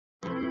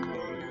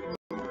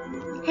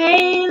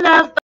Hey,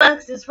 love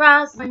bugs, it's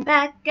Roslynn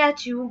back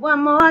at you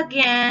one more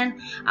again.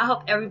 I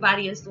hope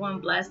everybody is doing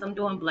blessed. I'm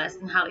doing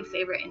blessed and highly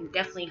favored, and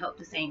definitely hope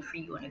the same for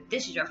you. And if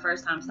this is your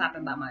first time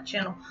stopping by my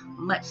channel,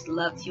 much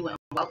love to you and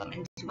welcome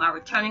into my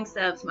returning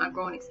subs, my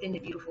growing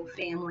extended beautiful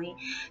family.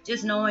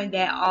 Just knowing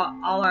that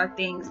all our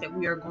things that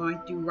we are going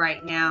through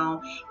right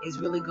now is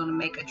really going to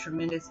make a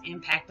tremendous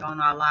impact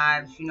on our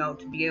lives. You know,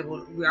 to be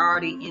able, we're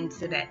already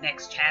into that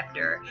next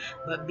chapter,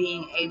 but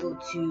being able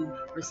to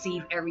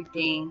receive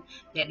everything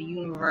that the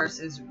universe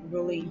is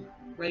really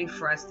ready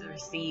for us to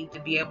receive, to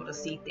be able to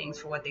see things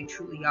for what they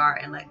truly are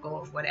and let go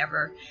of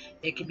whatever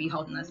that could be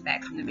holding us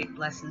back from the big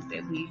blessings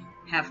that we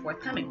have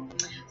forthcoming.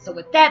 So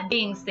with that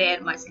being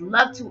said, much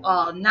love to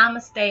all.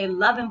 Namaste,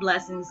 love and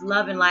blessings,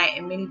 love and light,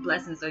 and many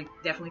blessings are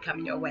definitely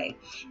coming your way.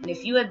 And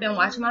if you have been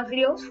watching my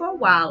videos for a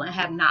while and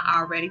have not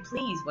already,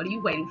 please, what are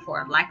you waiting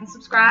for? Like and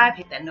subscribe,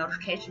 hit that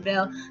notification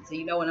bell so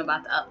you know when I'm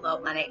about to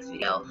upload my next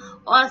video.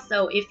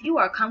 Also, if you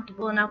are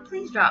comfortable enough,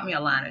 please drop me a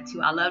line or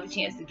two. I love the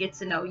chance to get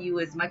to know you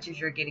as much as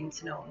you're getting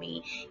to know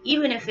me,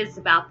 even if it's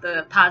about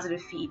the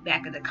positive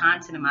feedback of the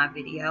content of my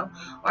video,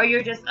 or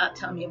you're just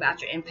telling me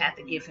about your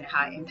empathic gift and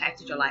how it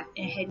impacted your life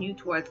and heading you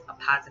towards a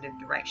positive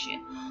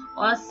direction.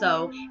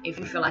 Also, if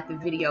you feel like the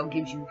video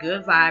gives you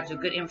good vibes or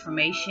good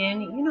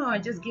information, you know,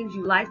 it just gives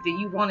you life that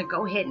you want to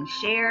go ahead and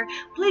share,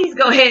 please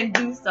go ahead and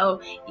do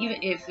so,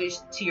 even if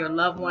it's to your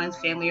loved ones,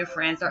 family, or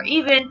friends, or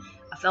even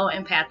a fellow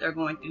empath that are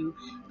going through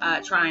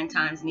trying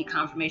times, need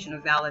confirmation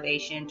of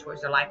validation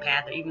towards their life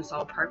path, or even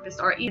soul purpose,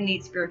 or even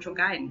need spiritual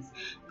guidance.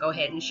 Go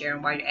ahead and share,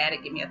 and while you're at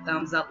it, give me a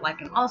thumbs up,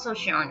 like, and also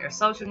share on your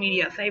social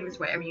media favorites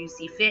wherever you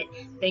see fit.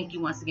 Thank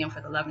you once again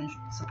for the love and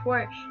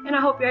support, and I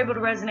hope you're able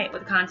to resonate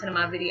with the content of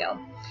my video.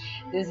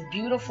 This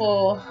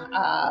beautiful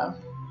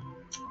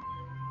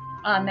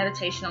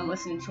meditation I'm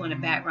listening to in the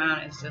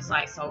background is just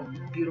like so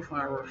beautiful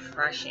and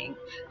refreshing.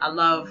 I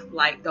love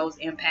like those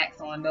impacts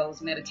on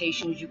those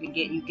meditations you can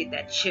get. You get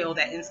that chill,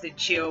 that instant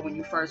chill when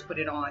you first put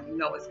it on. You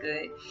know it's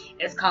good.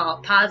 It's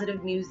called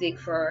Positive Music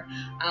for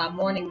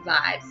Morning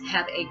Vibes.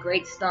 Have a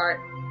great start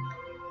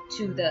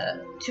to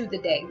the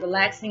day.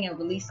 Relaxing and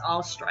release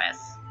all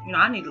stress. You know,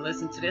 I need to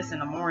listen to this in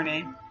the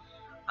morning.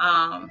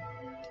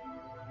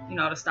 You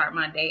know, to start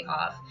my day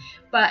off.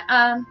 But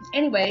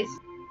anyways,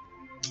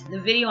 the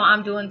video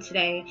I'm doing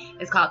today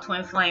is called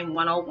Twin Flame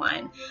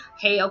 101.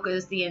 Heyoka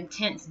is the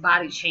intense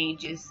body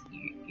changes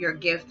your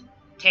gift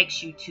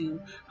takes you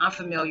to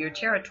unfamiliar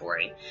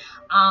territory.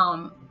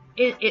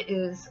 It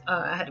is,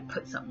 I had to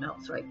put something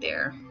else right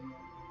there.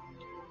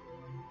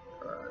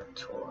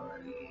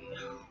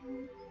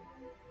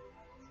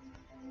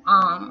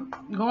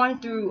 Going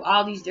through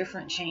all these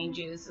different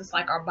changes. It's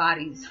like our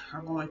bodies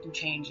are going through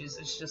changes.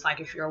 It's just like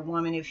if you're a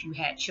woman, if you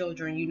had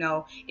children, you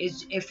know,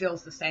 it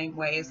feels the same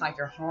way. It's like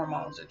your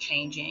hormones are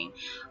changing,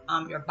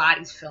 your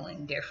body's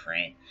feeling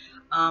different.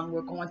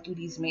 We're going through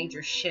these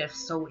major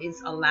shifts, so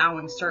it's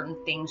allowing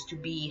certain things to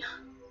be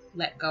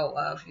let go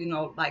of, you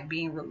know, like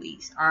being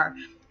released. Our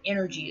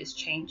energy is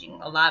changing.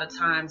 A lot of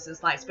times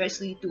it's like,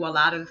 especially through a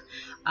lot of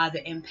the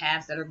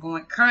empaths that are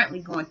currently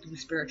going through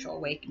spiritual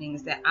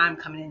awakenings that I'm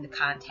coming into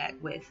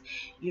contact with,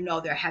 you know,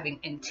 they're having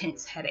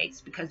intense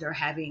headaches because they're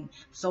having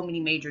so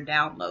many major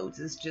downloads.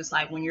 It's just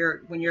like when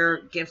your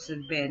gifts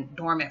have been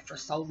dormant for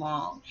so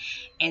long,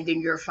 and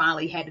then you're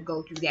finally had to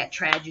go through that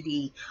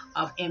tragedy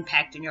of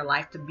impact in your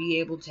life to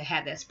be able to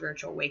have that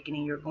spiritual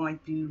awakening. You're going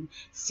through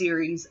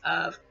series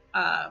of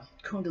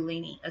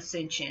Kundalini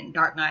ascension,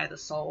 dark night of the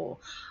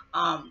soul,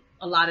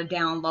 a lot of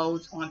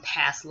downloads on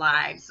past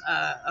lives,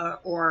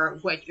 or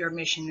what your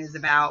mission is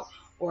about,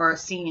 or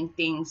seeing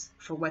things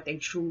for what they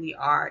truly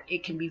are.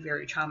 It can be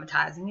very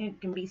traumatizing.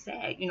 It can be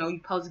sad. You know, you're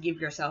supposed to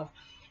give yourself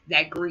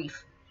that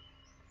grief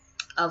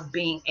of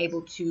being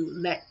able to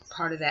let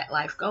part of that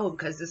life go,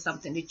 because it's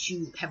something that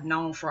you have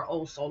known for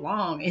oh so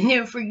long, and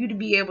then for you to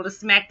be able to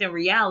smack the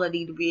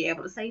reality, to be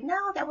able to say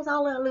no, that was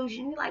all an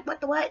illusion. You're like,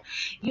 what the what,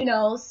 you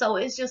know? So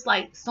it's just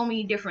like so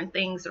many different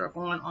things that are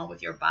going on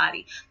with your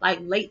body. Like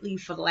lately,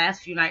 for the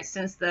last few nights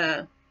since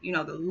the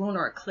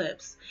lunar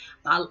eclipse,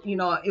 you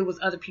know, it was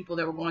other people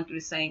that were going through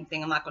the same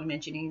thing. I'm not going to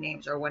mention any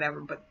names or whatever,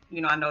 but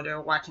you know, I know they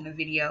were watching the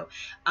video,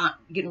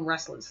 getting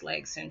restless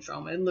leg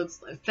syndrome. It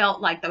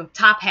felt like the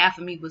top half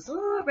of me was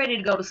ready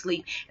to go to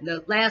sleep, and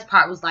the last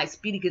part was like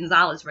Speedy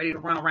Gonzalez ready to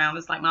run around.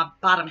 It's like my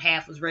bottom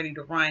half was ready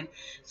to run,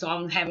 so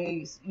I'm having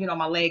these, you know,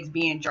 my legs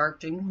being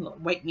jerked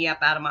and wake me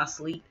up out of my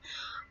sleep,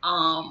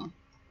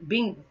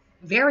 being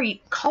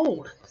very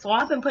cold. So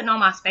I've been putting on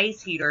my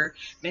space heater,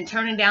 been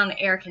turning down the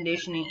air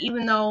conditioning,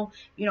 even though,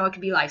 you know, it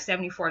could be like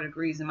 74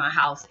 degrees in my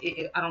house.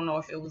 I don't know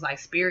if it was like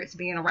spirits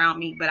being around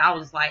me, but I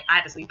was like, I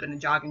had to sleep in a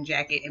jogging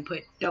jacket and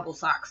put double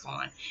socks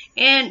on,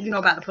 and, you know,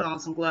 about to put on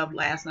some gloves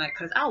last night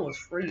because I was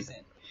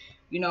freezing,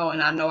 you know,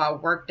 and I know I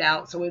worked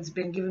out, so it's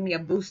been giving me a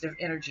boost of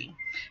energy,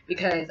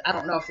 because I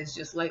don't know if it's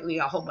just lately,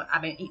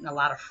 I've been eating a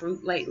lot of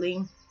fruit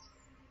lately.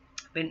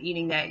 Been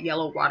eating that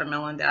yellow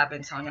watermelon that I've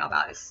been telling y'all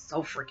about. It's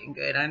so freaking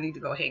good. I need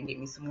to go ahead and get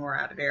me some more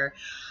out of there.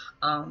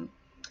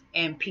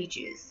 and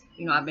peaches.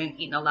 You know, I've been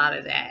eating a lot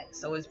of that.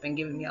 So it's been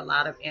giving me a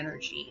lot of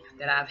energy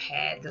that I've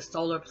had. The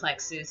solar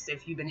plexus,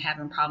 if you've been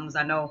having problems,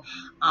 I know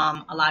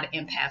a lot of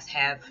empaths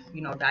have,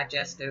 you know,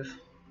 digestive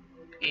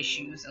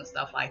issues and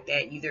stuff like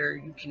that. Either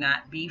you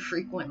cannot be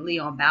frequently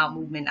on bowel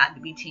movement, not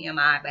to be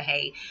TMI, but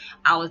hey,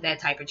 I was that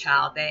type of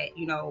child that,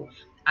 you know,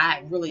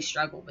 I really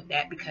struggled with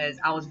that because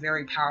I was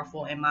very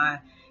powerful in my,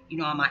 you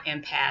know, on my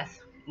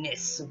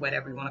empathness,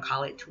 whatever you want to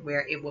call it, to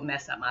where it will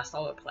mess up my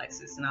solar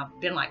plexus. And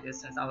I've been like this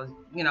since I was,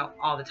 you know,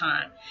 all the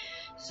time.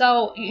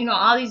 So, you know,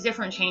 all these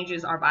different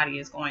changes our body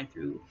is going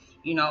through.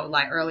 You know,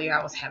 like earlier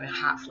I was having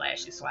hot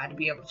flashes, so I had to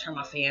be able to turn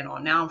my fan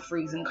on. Now I'm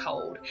freezing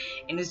cold.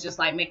 And it's just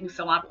like make me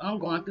feel like I'm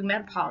going through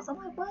menopause. I'm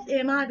like, what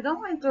am I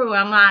going through?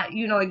 I'm not,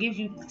 you know, it gives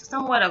you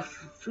somewhat of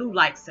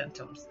flu-like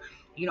symptoms.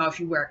 You know, if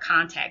you wear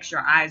contacts, your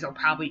eyes will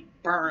probably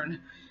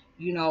burn,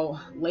 you know,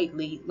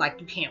 lately,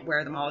 like you can't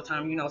wear them all the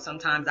time. You know,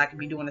 sometimes I could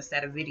be doing a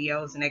set of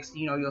videos, and next,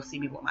 you know, you'll see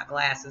me with my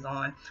glasses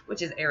on,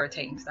 which is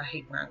irritating because I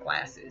hate wearing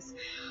glasses.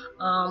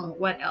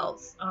 What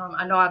else?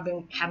 I know I've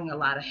been having a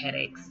lot of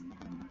headaches.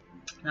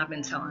 And I've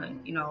been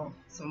telling, you know,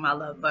 some of my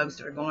love bugs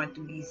that are going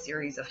through these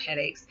series of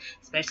headaches,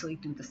 especially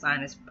through the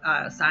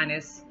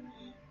sinus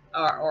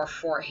or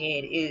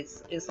forehead,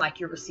 it's like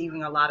you're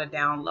receiving a lot of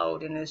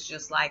download, and it's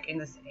just like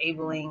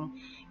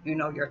enabling, you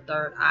know, your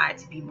third eye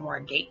to be more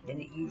agape than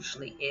it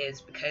usually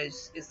is,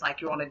 because it's like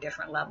you're on a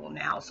different level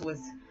now. So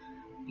it's,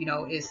 you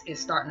know,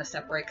 it's starting to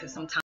separate, because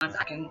sometimes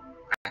I can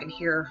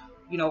hear,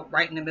 you know,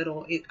 right in the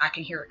middle, I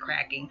can hear it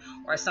cracking.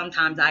 Or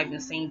sometimes I've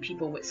even seen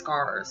people with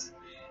scars.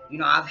 You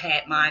know, I've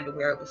had mine to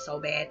where it was so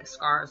bad the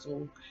scars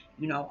will,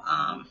 you know,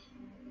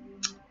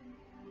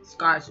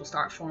 scars will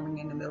start forming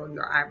in the middle of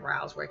your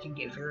eyebrows, where it can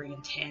get very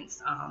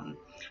intense. I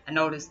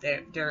noticed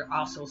that there are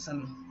also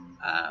some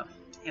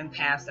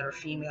empaths that are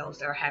females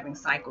that are having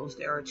cycles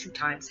that are 2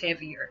 times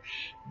heavier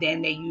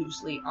than they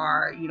usually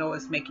are. You know,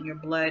 it's making your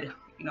blood,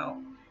 you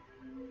know,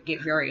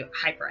 get very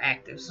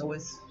hyperactive. So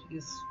it's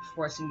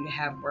forcing you to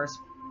have worse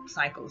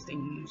cycles than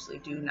you usually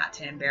do, not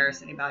to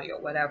embarrass anybody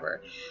or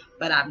whatever.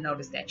 But I've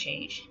noticed that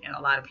change in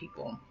a lot of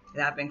people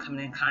that I've been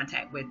coming in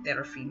contact with that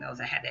are females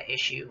that had that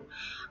issue.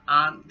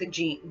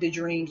 The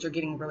dreams are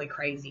getting really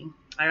crazy.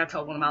 Like I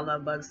told one of my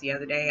love bugs the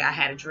other day, I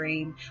had a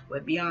dream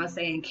with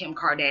Beyonce and Kim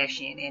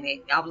Kardashian,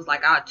 and I was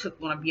like, I took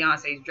one of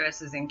Beyonce's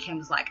dresses, and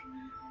Kim's like,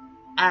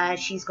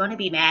 she's going to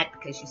be mad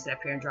because you sit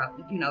up here and drop,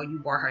 you know,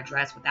 you wore her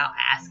dress without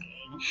asking.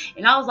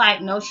 And I was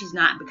like, no, she's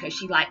not, because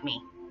she liked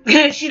me.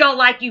 She don't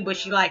like you, but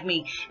she like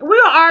me. And we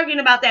were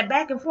arguing about that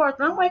back and forth.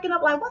 And I'm waking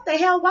up like, what the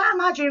hell? Why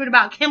am I dreaming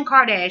about Kim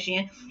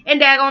Kardashian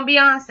and daggone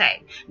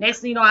Beyonce?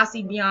 Next thing you know, I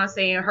see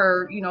Beyonce and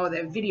her, you know,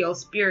 that video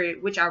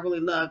Spirit, which I really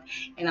loved.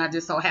 And I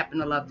just so happen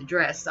to love the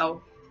dress.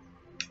 So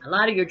a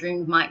lot of your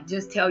dreams might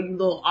just tell you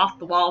little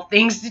off-the-wall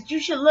things that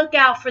you should look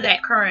out for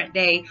that current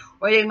day,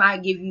 or they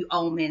might give you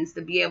omens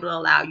to be able to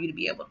allow you to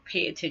be able to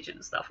pay attention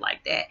to stuff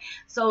like that.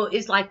 So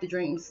it's like the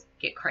dreams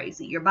get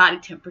crazy. Your body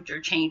temperature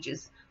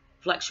changes,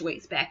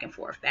 fluctuates back and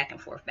forth, back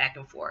and forth, back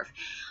and forth.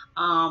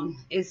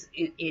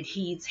 It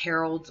heeds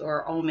heralds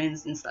or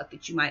omens and stuff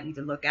that you might need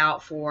to look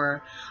out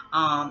for.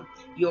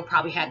 You'll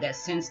probably have that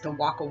sense to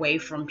walk away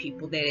from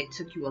people that it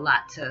took you a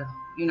lot to,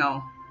 you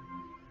know,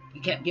 you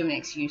kept giving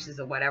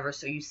excuses or whatever,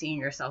 so you seeing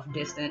yourself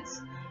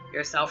distance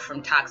yourself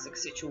from toxic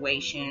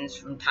situations,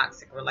 from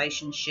toxic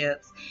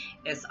relationships.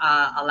 It's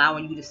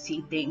allowing you to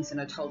see things in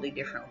a totally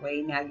different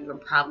way. Now you can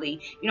probably,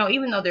 you know,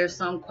 even though there's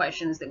some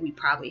questions that we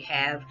probably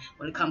have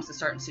when it comes to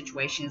certain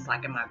situations,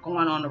 like am I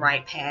going on the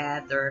right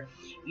path, or,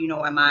 you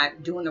know, am I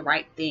doing the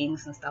right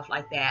things and stuff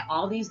like that.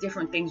 All these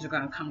different things are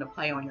going to come to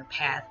play on your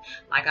path.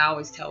 Like I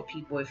always tell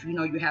people, if you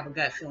know you have a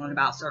gut feeling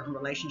about certain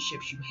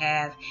relationships you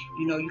have,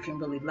 you know you can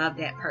really love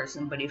that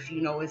person, but if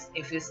you know if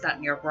it's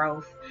stunting your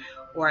growth,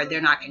 or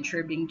they're not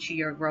contributing to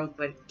your growth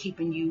but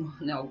keeping you,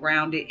 you know,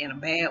 grounded in a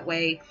bad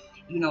way,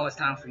 you know it's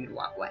time for you to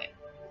walk away.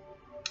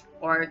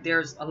 Or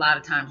there's a lot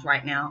of times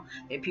right now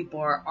that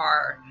people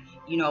are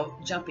you know,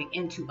 jumping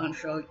into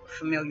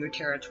unfamiliar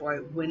territory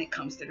when it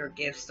comes to their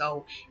gifts.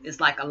 So it's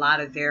like a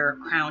lot of their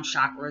crown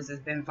chakras has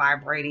been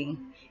vibrating,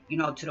 you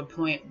know, to the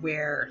point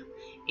where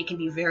it can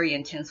be very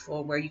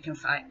intenseful, where you can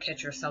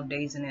catch yourself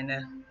dazing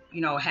into,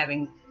 you know,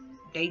 having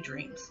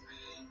daydreams,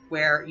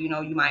 where, you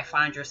know, you might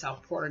find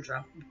yourself portal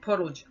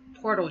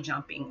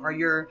jumping, or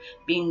you're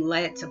being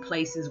led to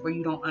places where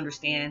you don't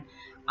understand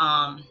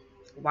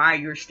why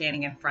you're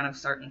standing in front of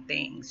certain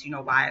things, you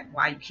know,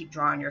 why you keep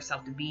drawing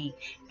yourself to be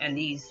in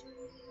these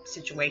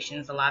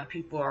situations. A lot of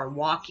people are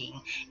walking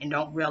and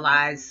don't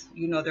realize,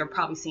 you know, they're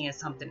probably seeing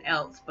something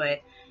else,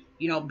 but,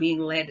 you know, being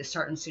led to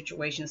certain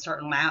situations,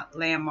 certain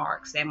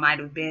landmarks that might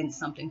have been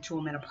something to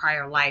them in a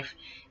prior life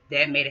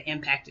that made an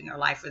impact in their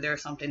life, or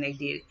there's something they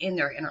did in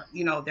their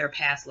you know, their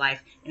past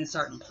life in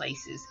certain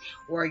places,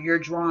 or you're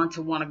drawn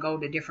to want to go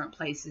to different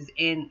places,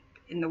 and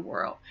in the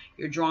world.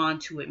 You're drawn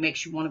to it,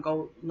 makes you want to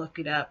go look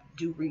it up,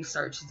 do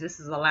research. This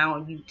is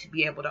allowing you to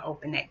be able to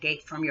open that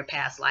gate from your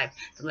past life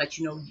to let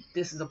you know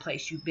this is a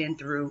place you've been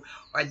through,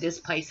 or this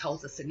place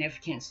holds a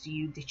significance to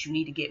you that you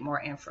need to get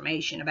more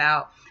information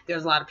about.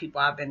 There's a lot of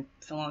people I've been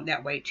feeling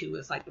that way too.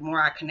 It's like the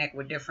more I connect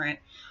with different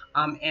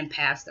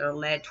empaths that are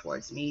led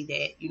towards me,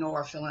 that, you know,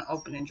 are feeling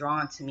open and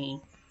drawn to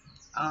me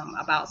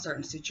about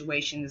certain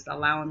situations,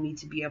 allowing me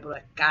to be able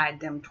to guide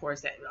them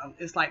towards that.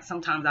 It's like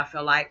sometimes I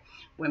feel like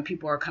when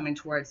people are coming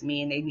towards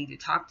me and they need to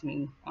talk to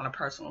me on a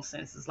personal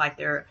sense, it's like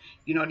they're,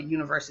 you know, the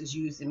universe is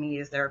using me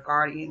as their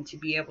guardian to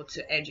be able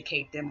to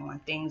educate them on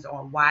things,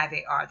 on why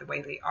they are the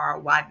way they are,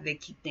 why do they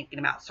keep thinking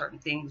about certain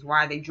things,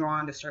 why are they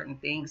drawn to certain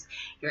things.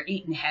 Your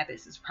eating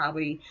habits is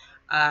probably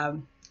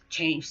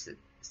changed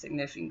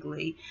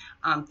significantly.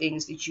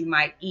 Things that you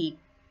might eat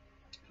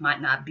might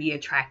not be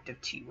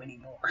attractive to you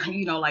anymore.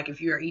 You know, like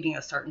if you're eating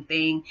a certain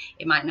thing,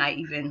 it might not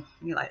even,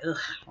 you're like, ugh,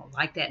 I don't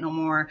like that no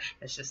more.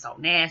 That's just so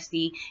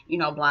nasty, you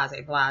know, blase,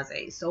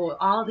 blase. So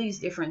all these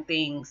different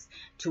things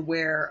to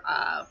where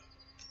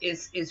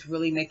it's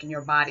really making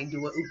your body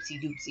do a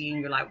oopsie doopsie,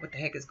 and you're like, what the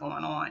heck is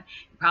going on?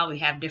 You probably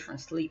have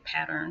different sleep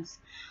patterns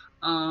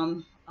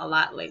a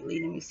lot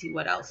lately. Let me see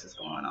what else is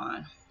going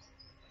on.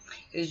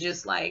 It's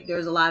just like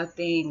there's a lot of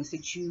things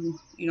that you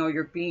know,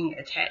 you're being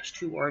attached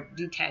to or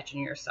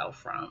detaching yourself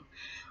from.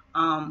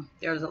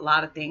 There's a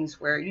lot of things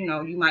where, you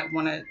know, you might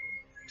want to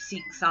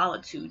seek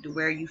solitude to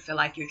where you feel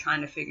like you're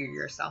trying to figure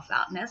yourself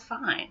out, and that's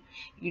fine.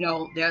 You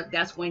know,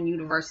 that's when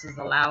universe is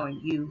allowing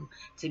you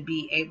to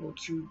be able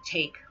to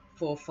take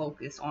full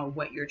focus on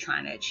what you're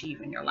trying to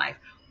achieve in your life.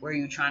 What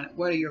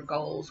are your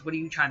goals? What are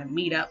you trying to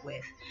meet up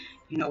with?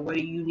 You know, what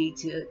do you need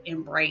to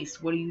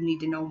embrace? What do you need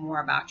to know more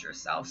about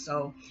yourself?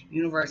 So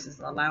universe is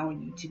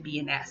allowing you to be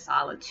in that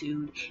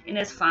solitude, and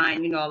it's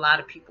fine. You know, a lot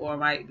of people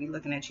might be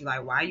looking at you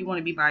like, why you want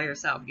to be by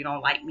yourself? You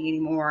don't like me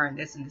anymore, and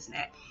this and this and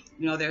that.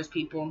 You know, there's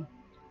people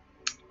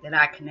that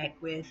I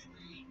connect with,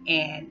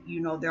 and, you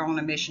know, they're on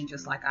a mission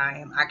just like I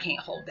am. I can't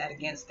hold that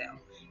against them.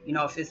 You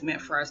know, if it's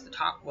meant for us to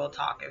talk, we'll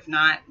talk. If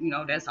not, you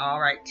know, that's all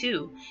right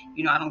too.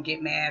 You know, I don't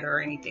get mad or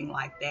anything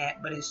like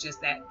that, but it's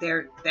just that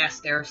that's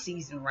their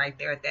season right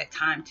there at that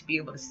time to be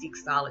able to seek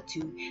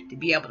solitude, to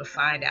be able to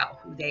find out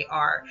who they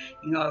are.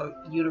 You know,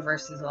 the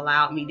universe has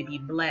allowed me to be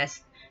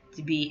blessed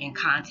to be in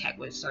contact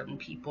with certain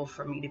people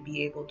for me to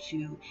be able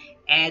to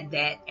add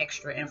that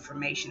extra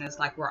information. It's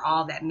like we're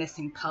all that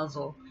missing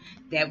puzzle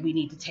that we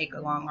need to take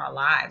along our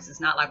lives.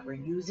 It's not like we're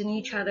using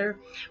each other,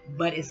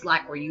 but it's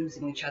like we're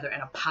using each other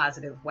in a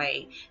positive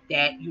way,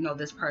 that, you know,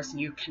 this person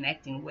you're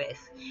connecting with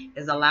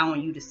is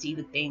allowing you to see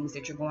the things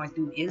that you're going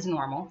through is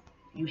normal.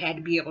 You had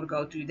to be able to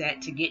go through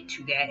that to get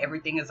to that.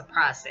 Everything is a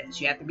process.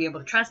 You have to be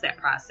able to trust that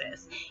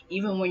process,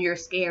 even when you're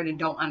scared and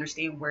don't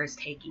understand where it's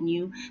taking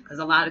you, because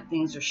a lot of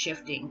things are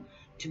shifting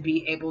to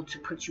be able to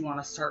put you on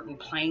a certain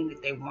plane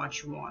that they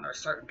want you on, or a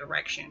certain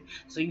direction.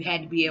 So you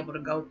had to be able to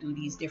go through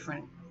these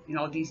different, you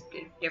know, these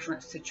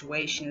different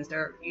situations.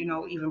 They're, you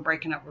know, even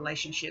breaking up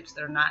relationships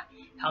that are not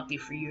healthy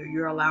for you.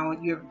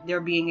 They're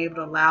being able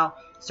to allow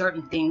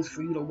certain things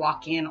for you to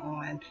walk in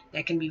on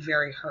that can be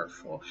very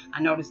hurtful.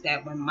 I noticed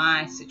that when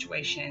my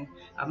situation,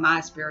 my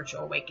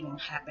spiritual awakening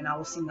happened, I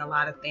was seeing a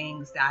lot of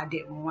things that I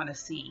didn't want to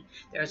see.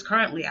 There's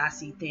currently, I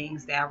see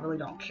things that I really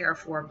don't care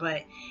for,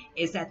 but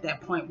it's at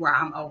that point where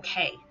I'm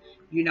okay.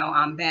 You know,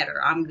 I'm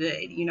better, I'm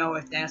good. You know,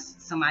 if that's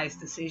somebody's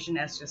decision,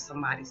 that's just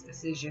somebody's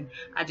decision.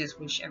 I just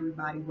wish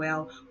everybody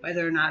well,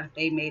 whether or not if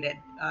they made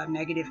a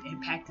negative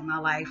impact in my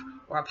life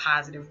or a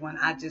positive one.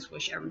 I just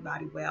wish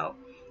everybody well.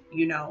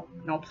 You know,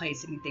 don't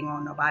place anything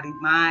on nobody.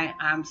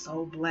 I'm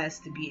so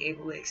blessed to be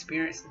able to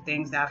experience the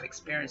things that I've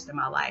experienced in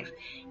my life,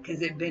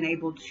 because it's been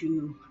able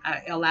to,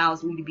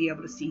 allows me to be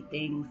able to see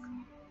things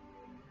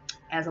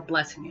as a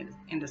blessing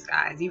in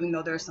disguise, even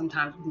though there's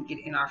sometimes we can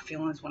get in our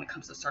feelings when it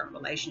comes to certain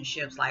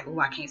relationships, like, oh,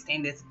 I can't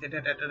stand this, da, da,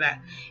 da, da, da,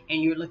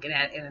 and you're looking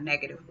at it in a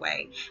negative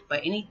way.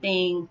 But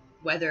anything,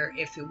 whether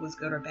if it was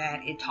good or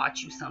bad, it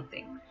taught you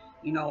something.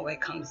 You know,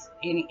 it comes,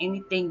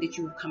 anything that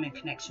you have come in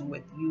connection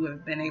with, you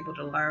have been able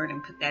to learn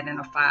and put that in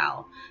a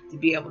file to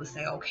be able to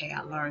say, okay,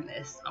 I learned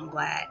this. I'm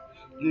glad.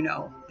 You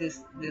know,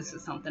 this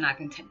is something I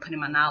can put in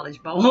my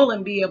knowledge bowl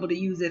and be able to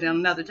use it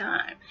another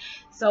time.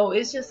 So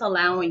it's just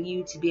allowing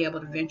you to be able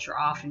to venture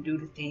off and do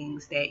the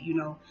things that, you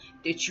know,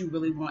 that you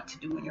really want to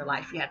do in your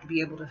life. You have to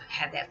be able to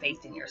have that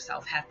faith in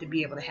yourself, have to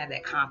be able to have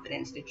that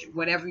confidence that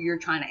whatever you're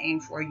trying to aim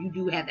for, you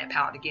do have that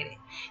power to get it.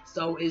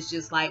 So it's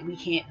just like we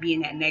can't be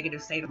in that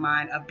negative state of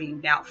mind of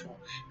being doubtful,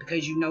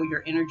 because you know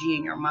your energy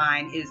and your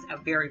mind is a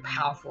very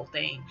powerful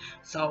thing.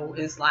 So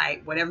it's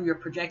like whatever you're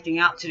projecting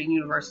out to the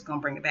universe is going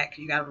to bring it back,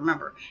 because you got to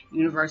remember,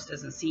 universe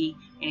doesn't see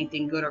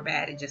anything good or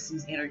bad, it just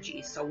sees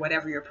energy. So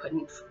whatever you're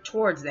putting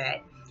towards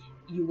that,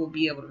 you will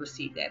be able to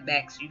receive that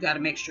back. So you got to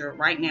make sure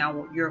right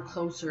now you're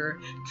closer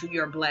to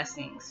your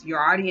blessings. You're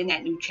already in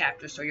that new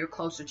chapter, so you're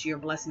closer to your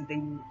blessings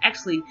than you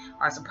actually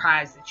are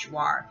surprised that you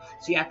are.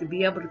 So you have to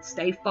be able to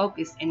stay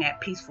focused in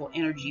that peaceful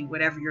energy,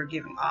 whatever you're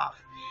giving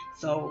off.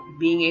 So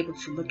being able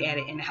to look at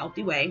it in a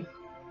healthy way,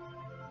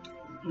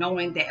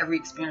 knowing that every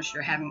experience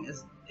you're having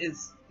is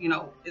you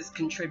know, is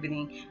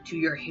contributing to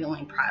your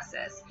healing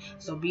process.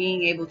 So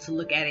being able to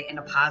look at it in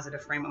a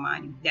positive frame of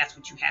mind, that's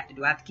what you have to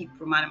do. I have to keep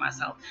reminding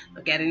myself,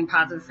 look at it in a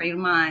positive frame of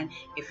mind.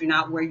 If you're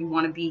not where you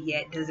want to be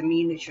yet, doesn't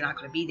mean that you're not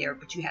going to be there,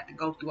 but you have to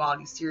go through all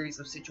these series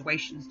of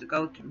situations to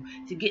go through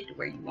to get to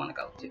where you want to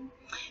go to.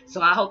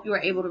 So I hope you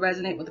are able to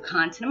resonate with the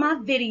content of my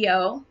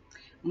video.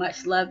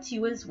 Much love to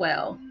you as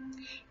well.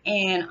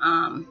 And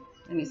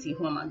let me see,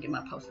 who am I gonna give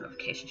my post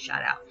notification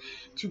shout out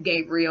to?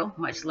 Gabriel,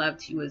 much love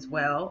to you as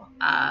well.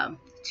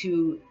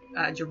 To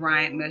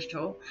Jariant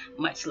Mitchell,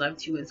 much love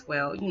to you as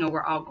well. You know,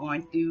 we're all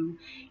going through,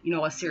 you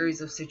know, a series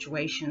of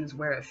situations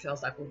where it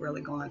feels like we're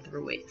really going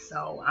through it.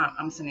 So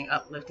I'm sending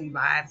uplifting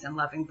vibes and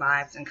loving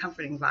vibes and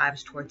comforting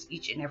vibes towards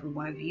each and every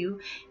one of you,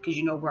 because,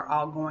 you know, we're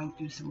all going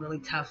through some really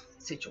tough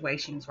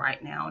situations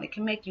right now, and it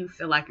can make you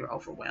feel like you're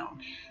overwhelmed.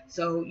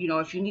 So, you know,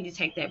 if you need to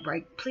take that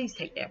break, please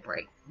take that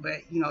break. But,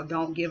 you know,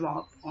 don't give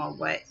up on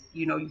what,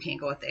 you know, you can't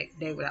go a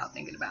day without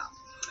thinking about.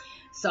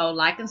 So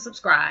like and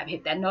subscribe,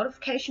 hit that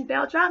notification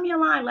bell, drop me a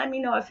line, let me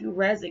know if you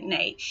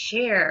resonate,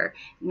 share,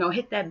 you know,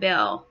 hit that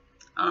bell,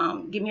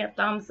 give me a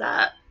thumbs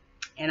up,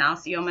 and I'll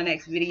see you on my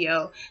next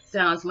video.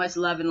 Send out as much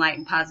love and light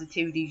and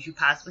positivity as you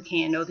possibly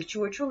can. Know that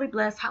you are truly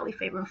blessed, highly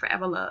favored, and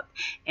forever loved,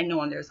 and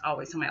knowing there's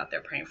always somebody out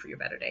there praying for your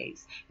better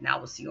days. And I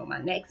will see you on my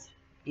next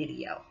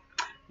video.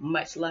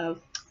 Much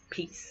love,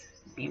 peace,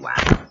 be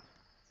wild.